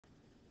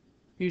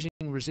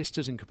using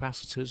resistors and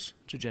capacitors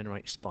to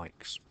generate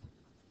spikes.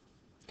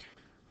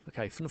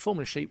 Okay, from the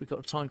formula sheet we've got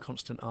a time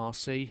constant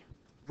RC.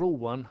 Rule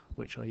 1,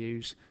 which I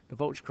use, the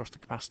voltage across the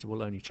capacitor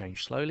will only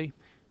change slowly,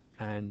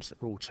 and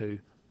rule 2,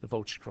 the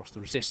voltage across the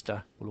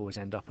resistor will always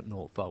end up at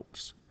 0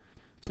 volts.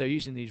 So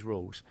using these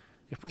rules,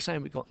 if we're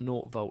saying we've got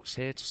 0 volts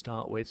here to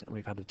start with, and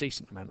we've had a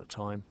decent amount of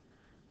time,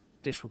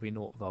 this will be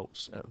 0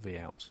 volts at V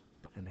out,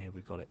 and here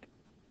we've got it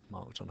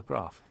marked on the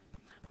graph.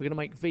 We're going to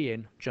make V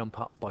in jump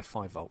up by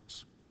 5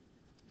 volts.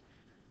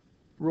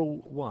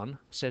 Rule 1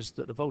 says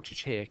that the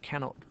voltage here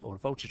cannot, or the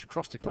voltage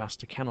across the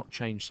capacitor cannot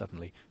change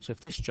suddenly. So if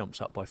this jumps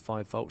up by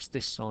 5 volts,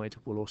 this side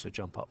will also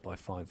jump up by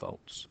 5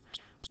 volts.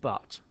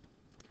 But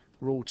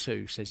Rule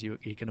 2 says you're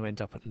going to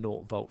end up at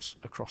 0 volts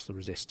across the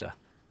resistor.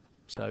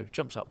 So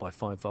jumps up by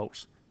 5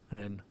 volts and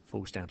then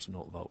falls down to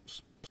 0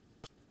 volts.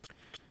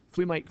 If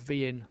we make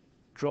V in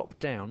drop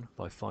down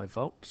by 5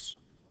 volts,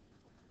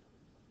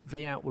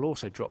 V out will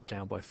also drop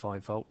down by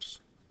 5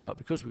 volts, but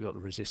because we've got the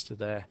resistor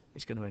there,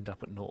 it's going to end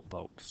up at 0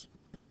 volts.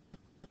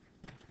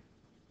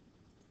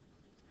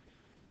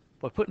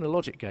 By putting a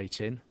logic gate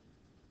in,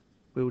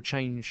 we will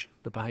change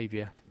the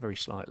behaviour very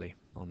slightly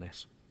on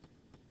this.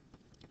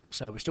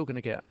 So we're still going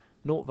to get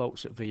 0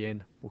 volts at V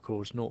in will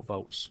cause 0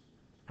 volts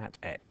at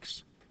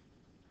X.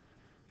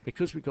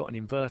 Because we've got an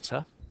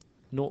inverter,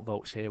 0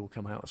 volts here will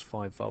come out as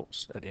 5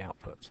 volts at the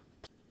output.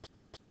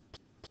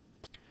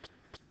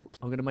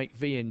 I'm going to make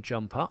V in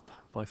jump up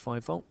by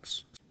 5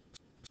 volts.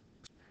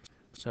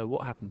 So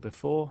what happened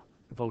before,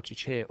 the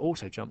voltage here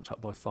also jumped up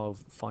by 5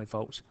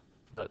 volts,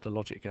 but the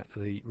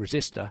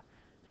resistor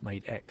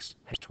made X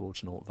head towards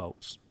 0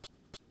 volts.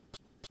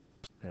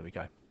 There we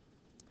go.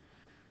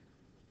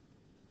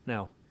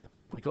 Now,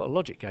 we've got a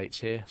logic gate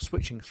here.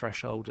 Switching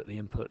threshold at the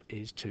input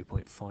is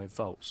 2.5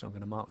 volts, so I'm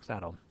going to mark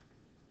that on.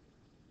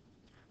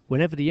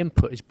 Whenever the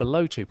input is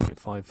below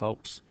 2.5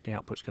 volts, the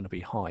output's going to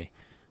be high.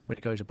 When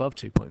it goes above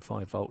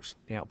 2.5 volts,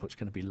 the output's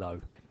going to be low.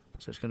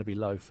 So it's going to be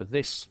low for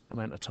this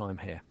amount of time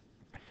here,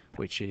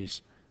 which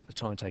is the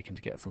time taken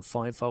to get from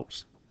 5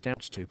 volts down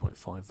to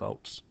 2.5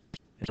 volts.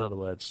 In other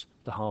words,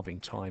 the halving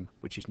time,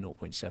 which is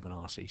 0.7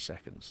 RC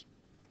seconds.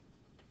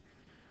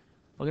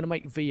 I'm going to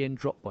make V in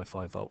drop by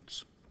 5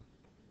 volts.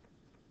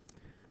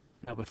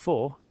 Now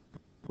before,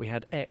 we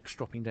had X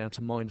dropping down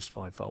to minus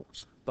 5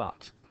 volts,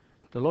 but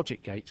the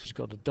logic gate has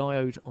got a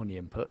diode on the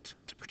input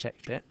to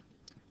protect it,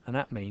 and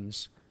that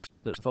means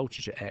that the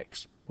voltage at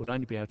X would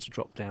only be able to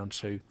drop down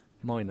to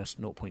minus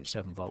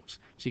 0.7 volts.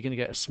 So you're going to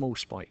get a small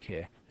spike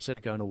here. Instead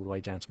of going all the way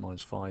down to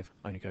minus 5,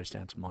 only goes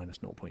down to minus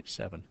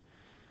 0.7.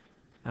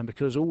 And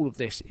because all of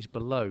this is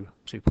below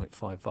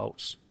 2.5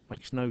 volts,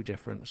 makes no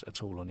difference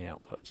at all on the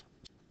output.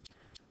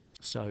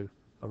 So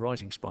a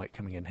rising spike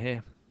coming in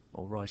here,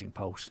 or rising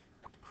pulse,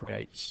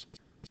 creates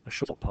a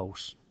short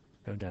pulse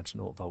going down to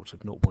 0 volts of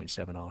 0.7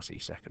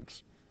 RC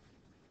seconds.